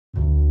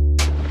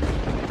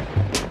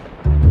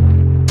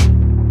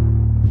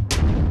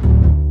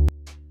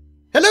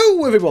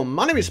Hello everyone,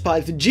 my name is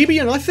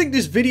PythonGB and I think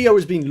this video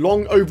has been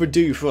long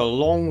overdue for a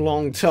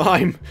long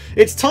time.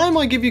 It's time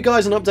I give you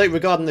guys an update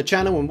regarding the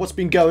channel and what's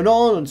been going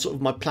on and sort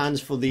of my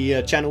plans for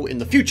the channel in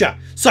the future.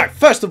 So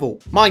first of all,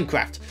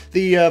 Minecraft.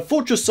 The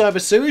Fortress server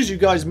series, you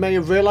guys may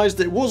have realised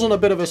that it was on a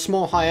bit of a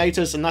small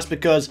hiatus, and that's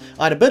because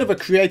I had a bit of a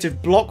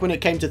creative block when it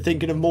came to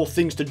thinking of more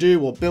things to do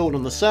or build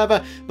on the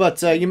server.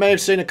 But you may have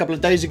seen a couple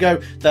of days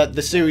ago that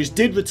the series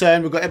did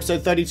return. We've got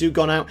episode 32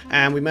 gone out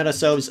and we made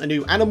ourselves a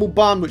new animal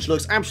barn which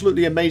looks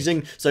absolutely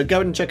amazing, so go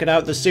ahead and check it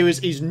out. The series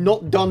is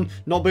not done,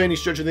 not by any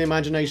stretch of the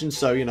imagination,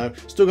 so you know,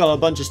 still got a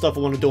bunch of stuff I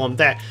want to do on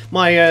there.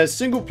 My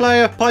single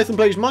player Python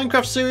Plays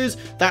Minecraft series,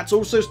 that's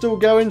also still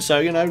going, so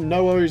you know,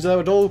 no worries there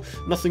at all.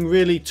 Nothing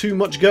really too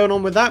much going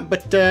on with that,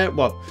 but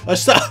well, I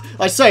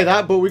say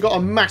that, but we got a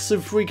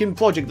massive freaking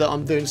project that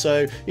I'm doing,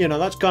 so you know,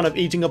 that's kind of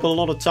eating up a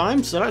lot of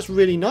time, so that's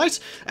really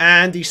nice.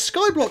 And the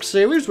Skyblock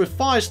series with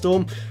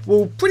Firestorm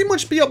will pretty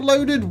much be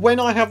uploaded when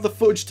I have the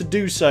footage to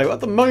do so.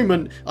 At the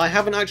moment, I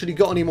haven't actually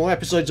got any more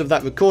episodes of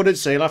that recorded,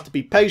 so you'll have to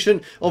be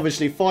patient.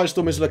 Obviously,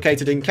 Firestorm is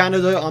located in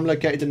Canada, I'm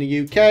located in the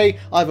UK,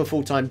 I have a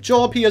full-time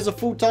job, he has a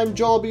full-time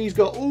job, he's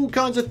got all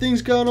kinds of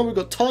things going on, we've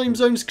got time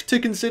zones to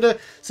consider,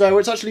 so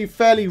it's actually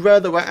fairly rare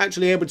that we're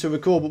actually able to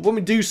record, but when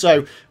we do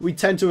so, we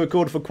tend to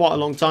record for quite a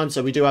long time,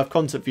 so we do have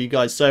content for you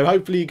guys, so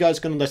hopefully you guys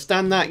can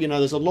understand that. You know,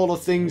 there's a lot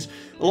of things,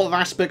 a lot of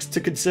aspects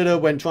to consider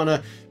when trying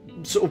to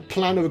sort of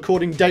plan a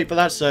recording date for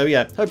that, so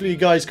yeah, hopefully you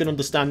guys can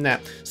understand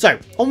that. So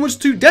onwards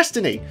to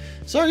Destiny.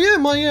 So yeah,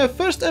 my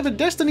first ever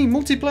Destiny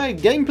multiplayer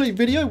gameplay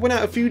video went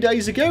out a few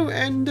days ago,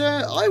 and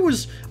I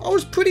was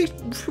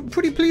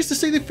pretty pleased to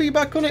see the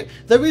feedback on it.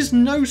 There is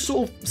no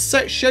sort of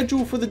set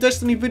schedule for the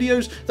Destiny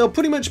videos. They'll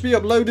pretty much be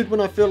uploaded when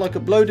I feel like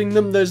uploading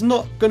them. There's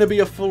not going to be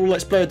a full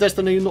Let's Play of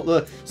Destiny, not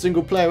the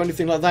single player or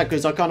anything like that,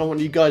 because I kind of want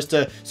you guys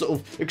to sort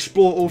of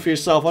explore all for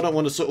yourself. I don't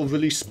want to sort of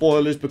release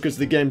spoilers because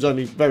the game's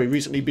only very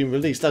recently been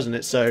released, hasn't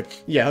it? So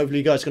yeah, hopefully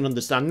you guys can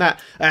understand that.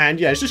 And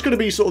yeah, it's just going to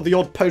be sort of the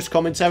odd post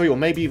commentary or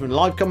maybe even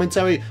live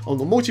commentary on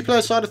the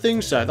multiplayer side of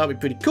things, so that'd be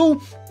pretty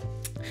cool.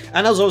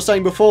 And as I was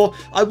saying before,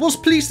 I was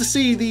pleased to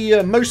see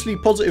the mostly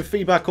positive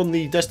feedback on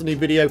the Destiny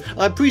video.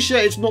 I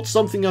appreciate it's not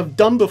something I've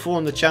done before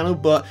on the channel,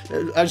 but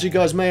as you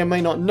guys may or may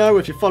not know,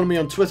 if you follow me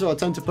on Twitter, I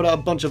tend to put out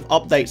a bunch of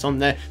updates on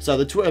there, so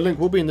the Twitter link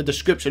will be in the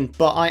description.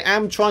 But I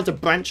am trying to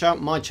branch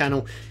out my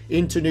channel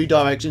into new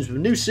directions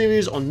with new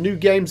series on new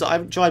games that I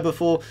haven't tried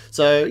before,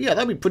 so yeah,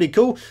 that'd be pretty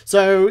cool.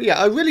 So yeah,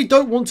 I really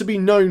don't want to be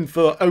known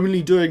for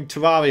only doing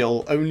Terraria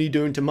or only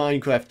doing to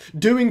Minecraft.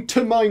 Doing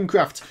to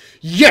Minecraft.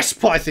 Yes,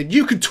 Python,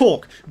 you can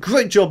talk.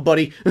 Great job,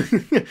 buddy.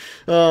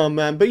 Oh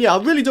man, but yeah,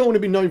 I really don't want to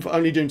be known for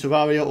only doing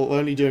Terraria or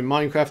only doing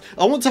Minecraft.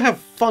 I want to have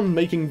fun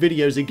making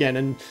videos again,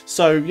 and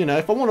so, you know,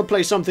 if I want to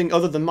play something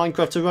other than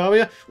Minecraft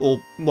Terraria, or,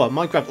 well,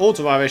 Minecraft or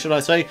Terraria, should I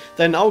say,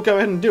 then I'll go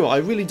ahead and do it. I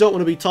really don't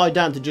want to be tied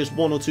down to just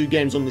one or two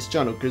games on this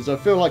channel, because I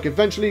feel like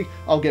eventually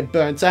I'll get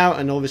burnt out,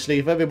 and obviously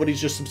if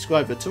everybody's just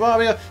subscribed for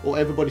Terraria, or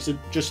everybody's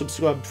just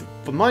subscribed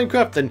for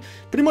Minecraft, then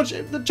pretty much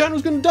the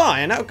channel's going to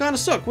die, and that would kind of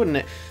suck, wouldn't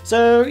it?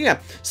 So, yeah.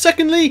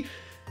 Secondly,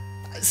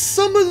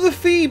 some of the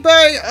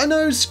feedback, I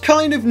know it's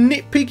kind of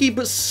nitpicky,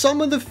 but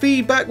some of the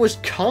feedback was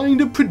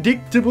kind of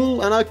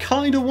predictable, and I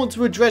kind of want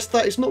to address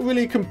that. It's not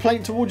really a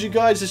complaint towards you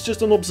guys, it's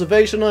just an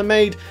observation I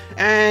made,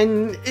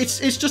 and it's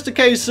just a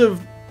case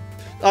of,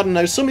 I don't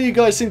know, some of you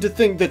guys seem to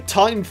think that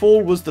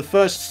Titanfall was the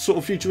first sort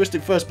of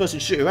futuristic first-person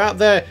shooter out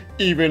there,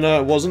 even though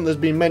it wasn't. There's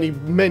been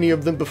many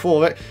of them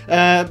before it,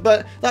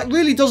 but that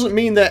really doesn't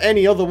mean that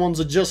any other ones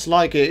are just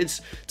like it.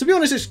 To be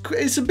honest,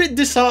 it's a bit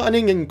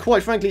disheartening and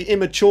quite frankly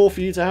immature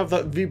for you to have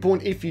that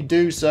viewpoint if you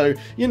do. So,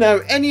 you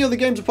know, any other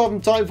games apart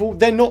from Titanfall,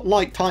 they're not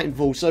like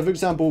Titanfall. So, for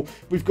example,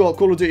 we've got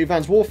Call of Duty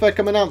Advanced Warfare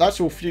coming out. That's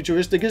all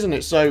futuristic, isn't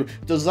it? So,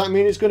 does that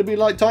mean it's going to be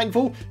like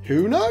Titanfall?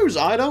 Who knows?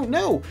 I don't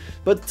know.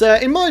 But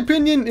in my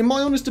opinion, in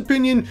my honest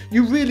opinion,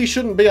 you really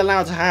shouldn't be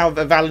allowed to have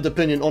a valid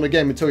opinion on a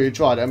game until you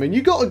tried it. I mean,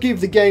 you got to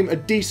give the game a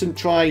decent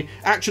try,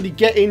 actually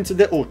get into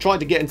the, or try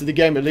to get into the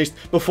game at least,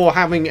 before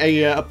having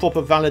a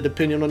proper valid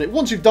opinion on it.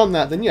 Once you've done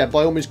that, then yeah,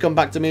 by all means come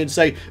back to me and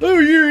say, oh,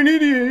 you're an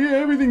idiot, yeah,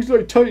 everything's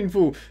like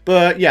Titanfall.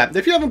 But yeah,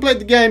 if you haven't played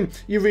the game,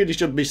 you really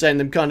shouldn't be saying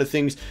them kind of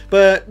things.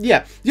 But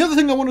yeah, the other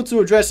thing I wanted to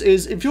address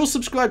is, if you're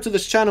subscribed to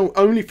this channel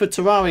only for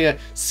Terraria,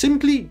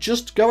 simply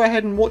just go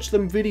ahead and watch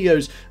them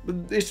videos.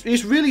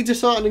 It's really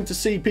disheartening to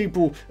see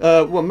people,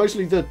 well,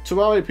 mostly the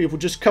Terraria people,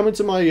 just come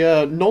into my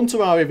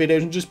non-Terraria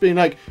videos and just being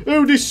like,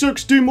 oh, this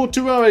sucks, do more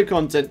Terraria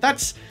content.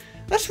 That's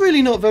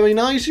really not very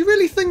nice. You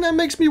really think that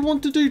makes me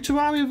want to do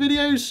Terraria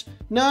videos?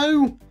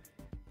 No,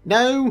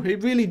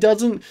 it really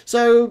doesn't.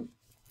 So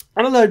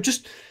I don't know,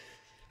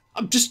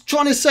 I'm just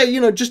trying to say,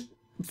 you know, just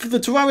for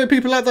the Terraria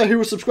people out there who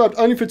are subscribed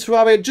only for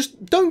Terraria,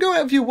 just don't go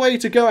out of your way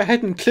to go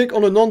ahead and click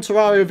on a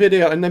non-Terraria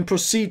video and then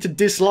proceed to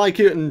dislike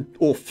it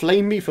or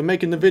flame me for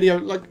making the video.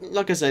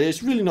 Like I said,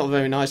 it's really not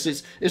very nice.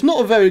 It's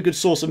not a very good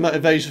source of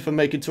motivation for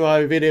making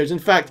Terraria videos. In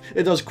fact,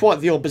 it does quite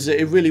the opposite.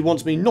 It really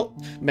wants me not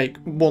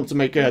want to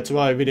make a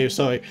Terraria video,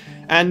 sorry.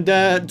 And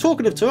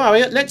talking of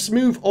Terraria, let's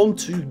move on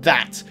to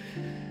that.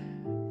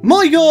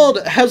 My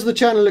god, has the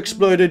channel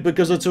exploded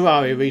because of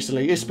Terraria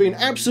recently. It's been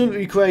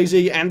absolutely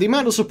crazy, and the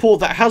amount of support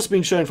that has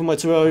been shown for my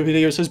Terraria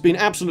videos has been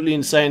absolutely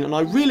insane, and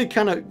I really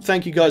cannot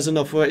thank you guys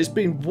enough for it. It's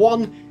been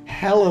one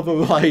hell of a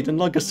ride, and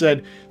like I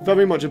said,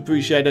 very much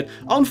appreciated.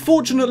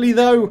 Unfortunately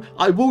though,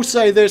 I will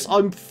say this,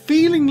 I'm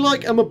feeling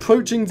like I'm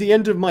approaching the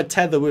end of my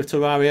tether with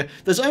Terraria.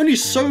 There's only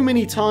so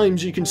many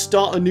times you can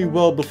start a new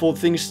world before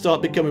things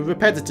start becoming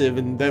repetitive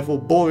and therefore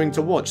boring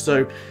to watch,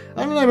 so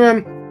I don't know,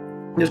 man.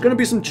 There's going to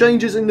be some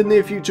changes in the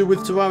near future with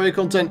Terraria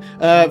content,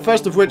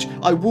 first of which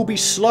I will be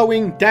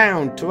slowing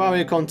down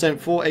Terraria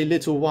content for a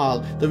little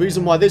while. The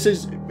reason why this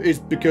is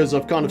because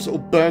I've kind of sort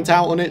of burnt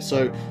out on it,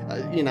 so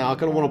you know, I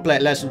kind of want to play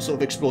it less and sort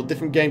of explore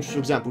different games, for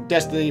example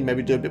Destiny,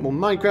 maybe do a bit more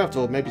Minecraft,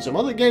 or maybe some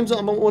other games that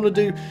I might want to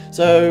do.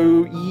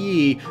 So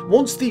yeah,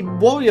 once the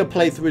Warrior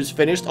playthrough is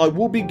finished, I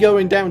will be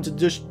going down to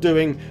just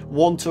doing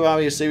one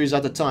Terraria series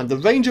at a time. The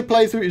Ranger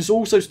playthrough is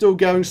also still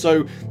going,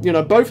 so you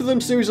know, both of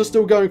them series are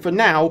still going for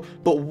now,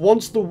 but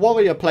once the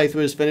Warrior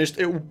playthrough is finished,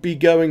 it will be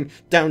going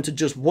down to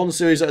just one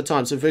series at a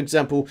time. So for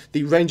example,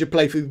 the Ranger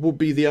playthrough will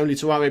be the only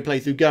Terraria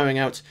playthrough going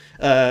out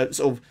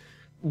sort of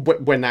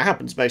when that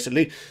happens,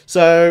 basically.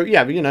 So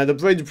yeah, but you know, the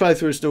Ranger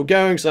playthrough is still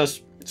going, so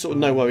that's sort of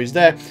no worries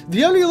there.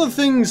 The only other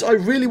things I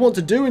really want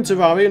to do in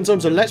Terraria in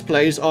terms of Let's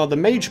Plays are the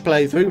Mage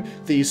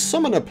playthrough, the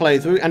Summoner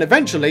playthrough, and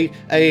eventually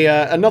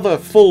another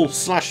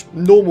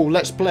full/normal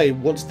Let's Play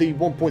once the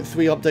 1.3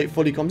 update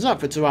fully comes out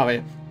for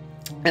Terraria.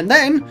 And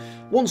then,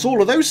 once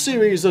all of those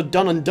series are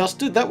done and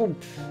dusted, that will,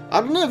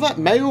 I don't know, that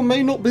may or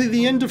may not be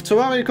the end of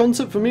Terraria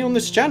content for me on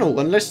this channel,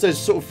 unless there's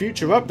sort of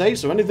future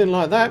updates or anything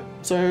like that.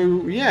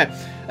 So, yeah.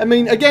 I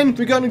mean, again,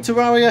 regarding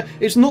Terraria,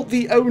 it's not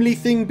the only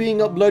thing being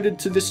uploaded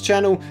to this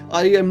channel.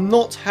 I am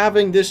not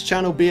having this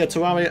channel be a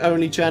Terraria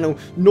only channel,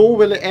 nor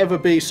will it ever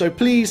be. So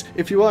please,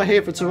 if you are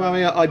here for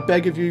Terraria, I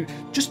beg of you,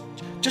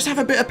 just have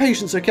a bit of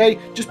patience, okay?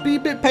 Just be a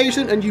bit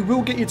patient and you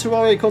will get your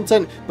Terraria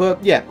content.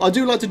 But yeah, I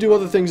do like to do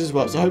other things as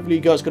well, so hopefully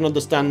you guys can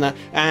understand that.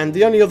 And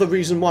the only other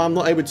reason why I'm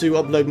not able to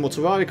upload more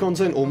Terraria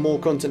content or more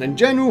content in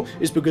general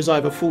is because I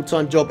have a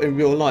full-time job in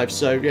real life.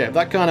 So yeah,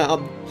 that kind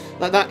of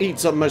that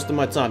eats up most of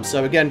my time.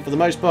 So again, for the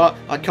most part,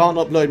 I can't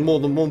upload more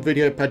than one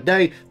video per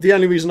day. The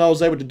only reason I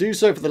was able to do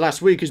so for the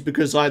last week is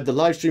because I had the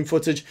live stream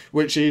footage,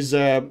 which is,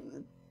 I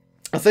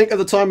think at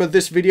the time of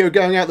this video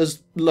going out,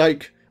 there's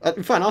like,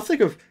 in fact, I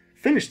think I've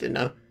finished it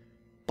now.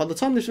 By the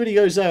time this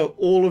video goes out,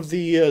 all of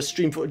the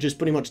stream footage is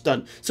pretty much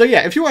done. So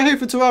yeah, if you are here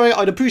for Terraria,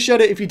 I'd appreciate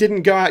it if you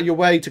didn't go out of your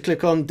way to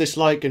click on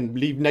dislike and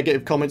leave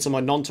negative comments on my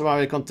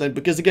non-Terraria content,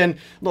 because again,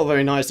 not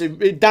very nice.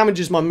 It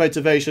damages my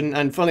motivation,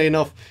 and funnily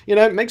enough, you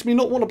know, it makes me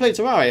not want to play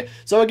Terraria.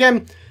 So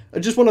again, I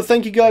just want to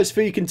thank you guys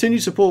for your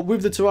continued support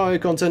with the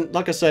Terraria content.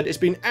 Like I said, it's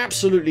been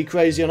absolutely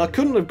crazy, and I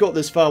couldn't have got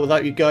this far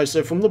without you guys.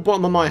 So from the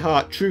bottom of my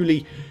heart,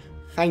 truly,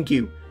 thank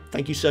you.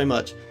 Thank you so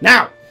much.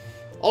 Now,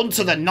 on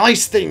to the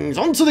nice things,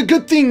 on to the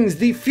good things,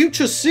 the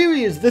future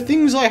series, the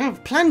things I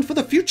have planned for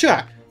the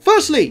future.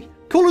 Firstly,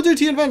 Call of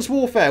Duty Advanced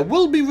Warfare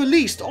will be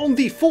released on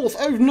the 4th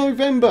of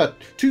November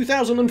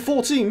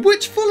 2014,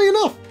 which, fully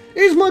enough,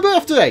 is my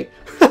birthday.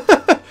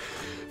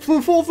 For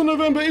the 4th of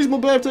November is my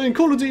birthday, and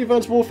Call of Duty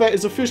Advanced Warfare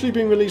is officially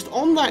being released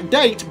on that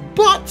date,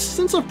 but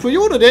since I've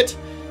pre-ordered it,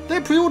 their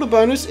pre-order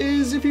bonus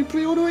is if you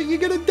pre-order it, you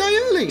get a day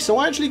early. So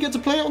I actually get to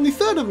play it on the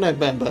 3rd of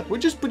November,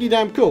 which is pretty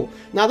damn cool.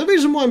 Now, the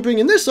reason why I'm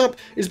bringing this up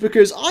is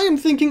because I am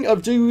thinking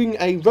of doing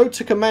a Road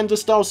to Commander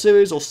style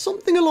series or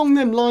something along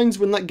them lines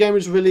when that game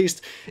is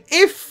released.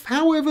 If,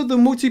 however, the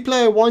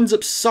multiplayer winds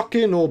up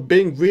sucking or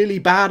being really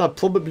bad, I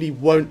probably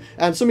won't.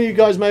 And some of you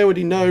guys may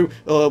already know,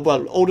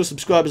 well, older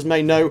subscribers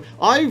may know,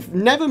 I've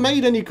never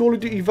made any Call of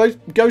Duty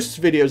Ghosts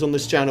videos on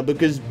this channel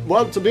because,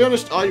 well, to be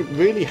honest, I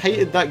really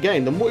hated that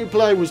game. The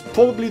multiplayer was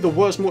probably the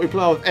worst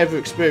multiplayer I've ever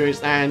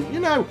experienced, and you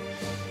know,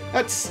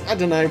 that's, I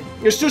don't know,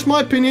 it's just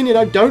my opinion. You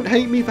know, don't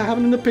hate me for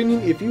having an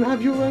opinion. If you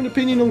have your own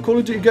opinion on Call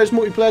of Duty Ghosts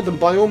multiplayer, then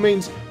by all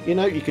means, you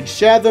know, you can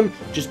share them.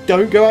 Just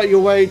don't go out of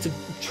your way to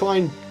try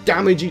and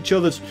damage each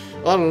other's,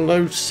 I don't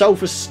know,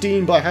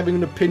 self-esteem by having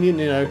an opinion.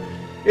 You know,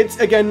 it's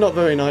again not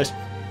very nice.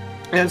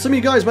 And some of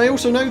you guys may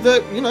also know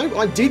that, you know,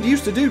 I did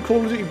used to do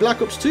Call of Duty Black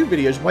Ops 2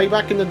 videos way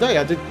back in the day.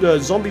 I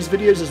did zombies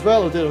videos as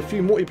well. I did a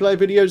few multiplayer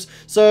videos.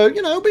 So,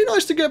 you know, it'll be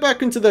nice to get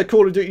back into the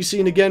Call of Duty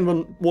scene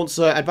again once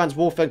Advanced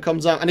Warfare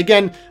comes out. And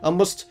again, I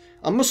must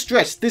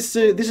stress, this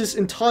is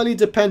entirely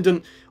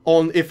dependent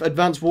on if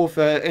Advanced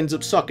Warfare ends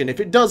up sucking. If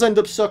it does end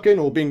up sucking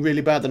or being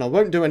really bad, then I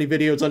won't do any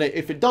videos on it.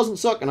 If it doesn't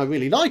suck and I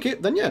really like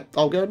it, then yeah,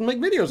 I'll go ahead and make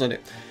videos on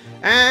it.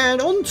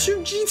 And on to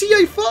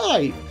GTA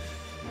 5.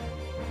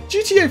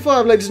 GTA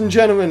 5, ladies and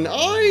gentlemen,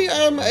 I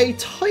am a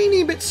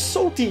tiny bit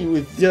salty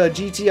with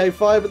GTA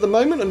 5 at the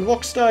moment and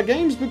Rockstar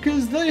Games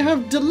because they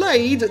have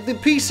delayed the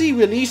PC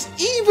release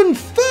even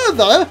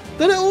further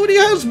than it already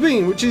has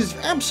been, which is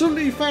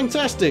absolutely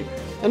fantastic.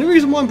 And the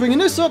reason why I'm bringing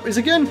this up is,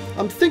 again,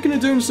 I'm thinking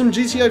of doing some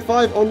GTA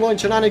 5 online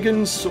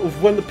shenanigans sort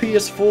of when the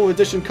PS4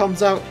 edition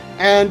comes out.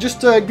 And just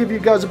to give you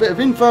guys a bit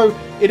of info,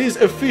 it is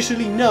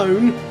officially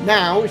known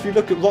now, if you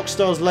look at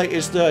Rockstar's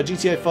latest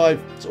GTA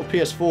 5 sort of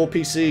PS4,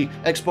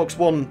 PC, Xbox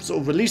One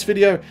sort of release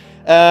video,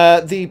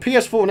 the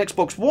PS4 and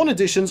Xbox One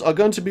editions are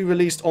going to be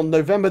released on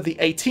November the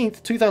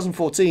 18th,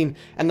 2014,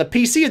 and the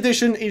PC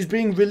edition is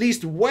being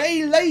released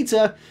way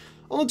later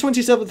on the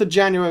 27th of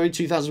January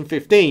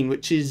 2015,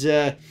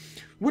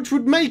 which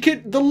would make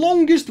it the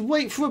longest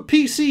wait for a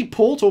PC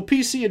port or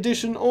PC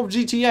edition of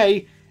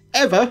GTA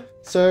ever.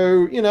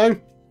 So, you know,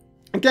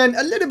 again,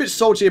 a little bit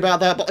salty about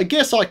that, but I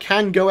guess I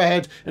can go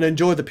ahead and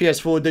enjoy the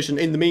PS4 edition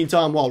in the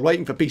meantime while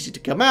waiting for PC to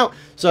come out.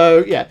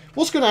 So, yeah,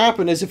 what's going to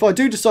happen is if I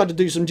do decide to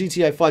do some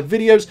GTA 5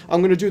 videos,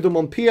 I'm going to do them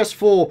on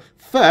PS4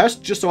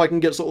 first, just so I can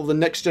get sort of the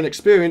next-gen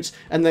experience,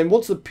 and then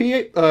once the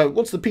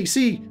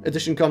PC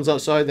edition comes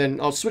out,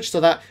 then I'll switch to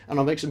that, and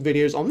I'll make some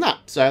videos on that.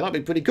 So that'd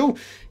be pretty cool.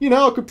 You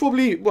know, I could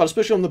probably, well,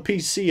 especially on the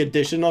PC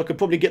edition, I could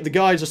probably get the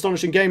guys,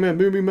 Astonishing Gamer,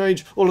 Moo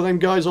Mage, all of them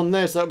guys on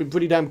there, so that'd be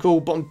pretty damn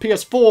cool. But on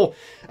PS4,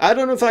 I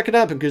don't know if that could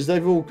happen, because I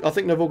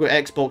think they've all got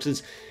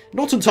Xboxes.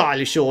 Not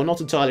entirely sure,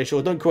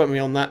 don't quote me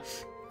on that.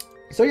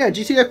 So yeah,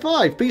 GTA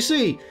 5,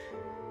 PC,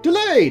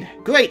 delayed!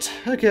 Great,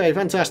 okay,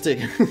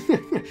 fantastic.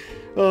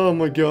 Oh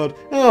my god.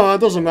 Oh,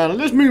 it doesn't matter.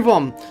 Let's move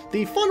on.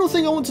 The final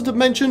thing I wanted to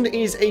mention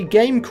is a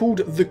game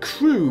called The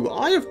Crew.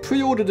 I have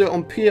pre-ordered it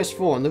on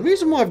PS4, and the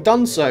reason why I've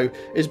done so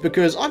is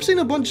because I've seen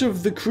a bunch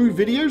of The Crew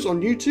videos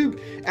on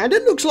YouTube, and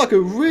it looks like a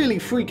really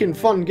freaking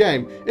fun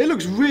game. It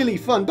looks really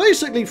fun.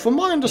 Basically, from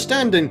my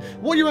understanding,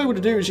 what you're able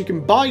to do is you can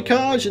buy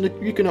cars, and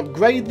you can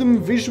upgrade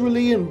them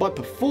visually and by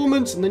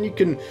performance, and then you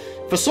can,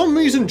 for some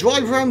reason,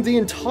 drive around the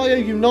entire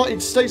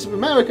United States of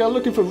America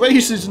looking for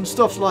races and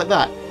stuff like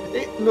that.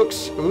 It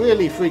looks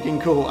really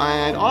freaking cool,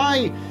 and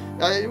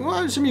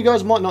well, some of you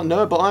guys might not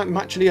know, but I'm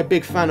actually a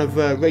big fan of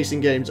racing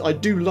games. I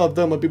do love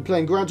them. I've been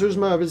playing Gran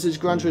Turismo ever since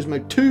Gran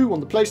Turismo 2 on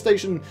the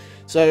PlayStation,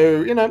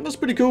 so, you know, that's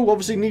pretty cool.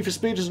 Obviously, Need for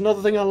Speed is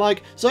another thing I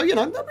like, so, you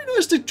know, that'd be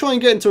nice to try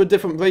and get into a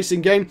different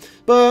racing game,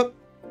 but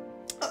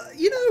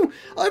you know,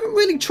 I haven't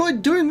really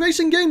tried doing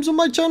racing games on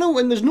my channel,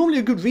 and there's normally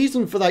a good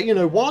reason for that. You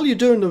know, while you're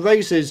doing the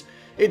races,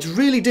 it's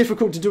really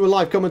difficult to do a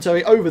live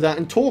commentary over that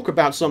and talk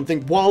about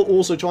something while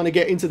also trying to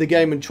get into the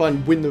game and try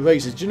and win the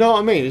races. Do you know what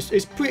I mean?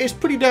 It's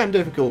pretty damn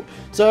difficult.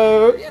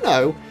 So, you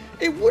know,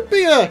 it would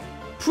be a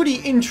pretty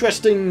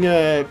interesting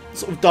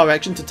sort of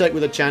direction to take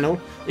with the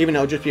channel, even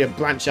though it'll just be a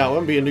branch out. It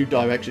won't be a new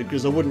direction,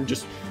 because I wouldn't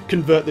just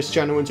convert this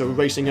channel into a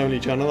racing only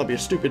channel. That'd be a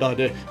stupid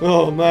idea.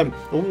 Oh man,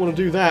 I wouldn't want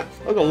to do that.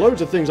 I've got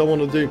loads of things I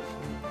want to do.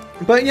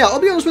 But yeah, I'll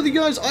be honest with you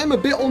guys, I'm a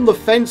bit on the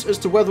fence as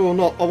to whether or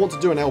not I want to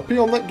do an LP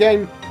on that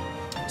game.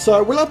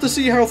 So we'll have to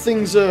see how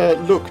things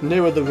look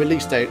nearer the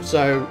release date.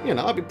 So, you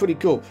know, that'd be pretty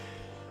cool.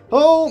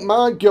 Oh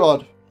my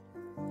god.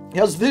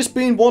 Has this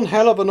been one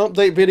hell of an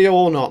update video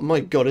or not? My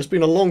god, it's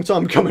been a long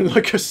time coming,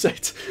 like I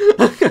said.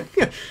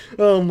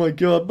 Oh my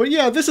god. But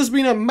yeah, this has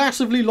been a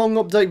massively long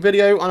update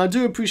video, and I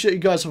do appreciate you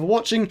guys for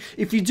watching.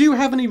 If you do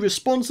have any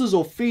responses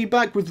or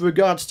feedback with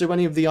regards to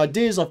any of the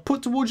ideas I've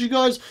put towards you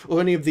guys, or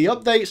any of the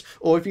updates,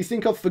 or if you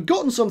think I've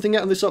forgotten something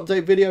out of this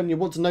update video and you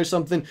want to know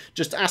something,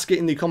 just ask it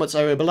in the comments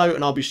area below,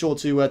 and I'll be sure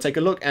to take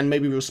a look and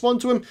maybe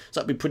respond to them. So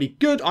that'd be pretty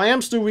good. I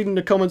am still reading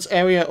the comments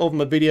area of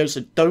my videos,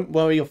 so don't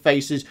worry your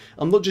faces.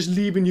 I'm not just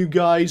leaving you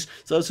guys,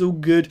 so that's all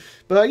good.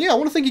 But yeah, I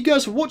want to thank you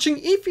guys for watching.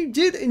 If you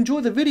did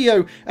enjoy the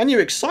video and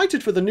you're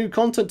excited for the new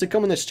content to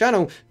come on this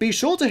channel, be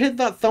sure to hit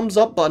that thumbs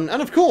up button,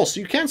 and of course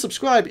you can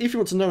subscribe if you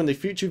want to know when the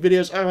future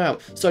videos are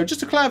out. So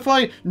just to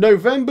clarify,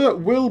 November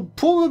will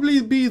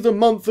probably be the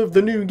month of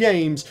the new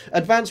games.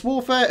 Advanced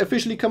Warfare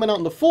officially coming out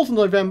on the 4th of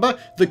November,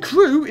 The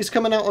Crew is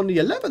coming out on the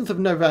 11th of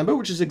November,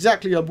 which is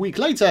exactly a week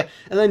later,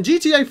 and then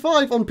GTA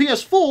 5 on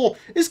PS4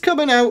 is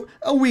coming out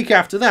a week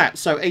after that,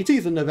 so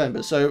 18th of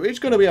November. So it's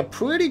going to be a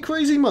pretty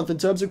crazy month in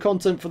terms of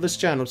content for this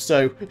channel.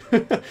 So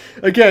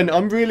again,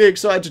 I'm really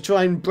excited to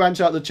try and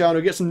branch out the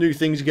channel, get some new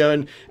things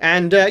going,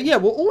 and yeah,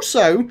 well,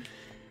 also,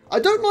 I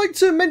don't like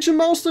to mention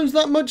milestones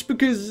that much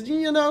because,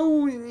 you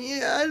know,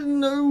 yeah, I don't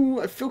know,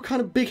 I feel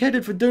kind of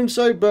big-headed for doing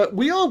so, but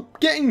we are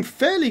getting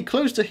fairly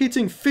close to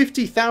hitting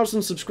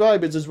 50,000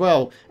 subscribers as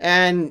well,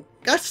 and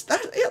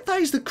that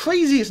is the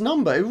craziest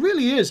number. It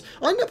really is.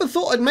 I never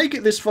thought I'd make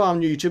it this far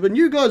on YouTube, and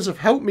you guys have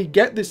helped me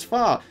get this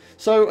far.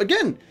 So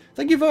again,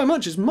 thank you very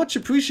much. It's much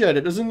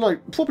appreciated. As in,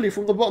 like, probably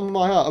from the bottom of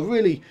my heart. I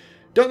really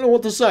don't know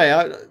what to say.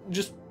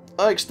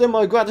 I extend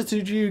my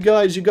gratitude to you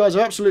guys. You guys are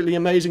absolutely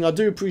amazing. I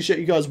do appreciate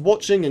you guys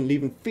watching and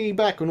leaving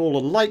feedback on all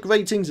the like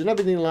ratings and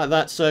everything like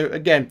that. So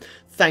again,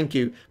 thank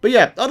you. But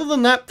yeah, other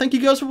than that, thank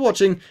you guys for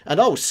watching, and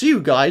I'll see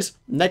you guys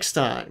next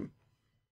time.